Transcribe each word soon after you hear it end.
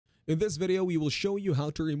In this video, we will show you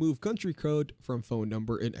how to remove country code from phone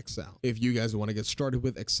number in Excel. If you guys want to get started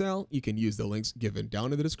with Excel, you can use the links given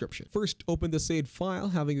down in the description. First, open the saved file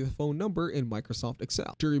having the phone number in Microsoft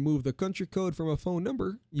Excel. To remove the country code from a phone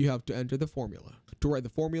number, you have to enter the formula. To write the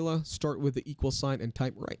formula, start with the equal sign and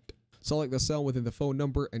type right. Select the cell within the phone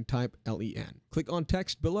number and type LEN. Click on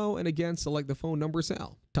text below and again select the phone number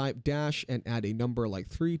cell. Type dash and add a number like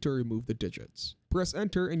 3 to remove the digits. Press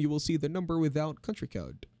enter and you will see the number without country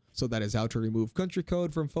code. So that is how to remove country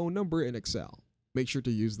code from phone number in Excel. Make sure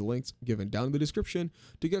to use the links given down in the description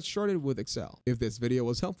to get started with Excel. If this video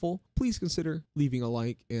was helpful, please consider leaving a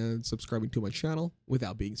like and subscribing to my channel. With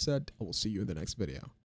that being said, I will see you in the next video.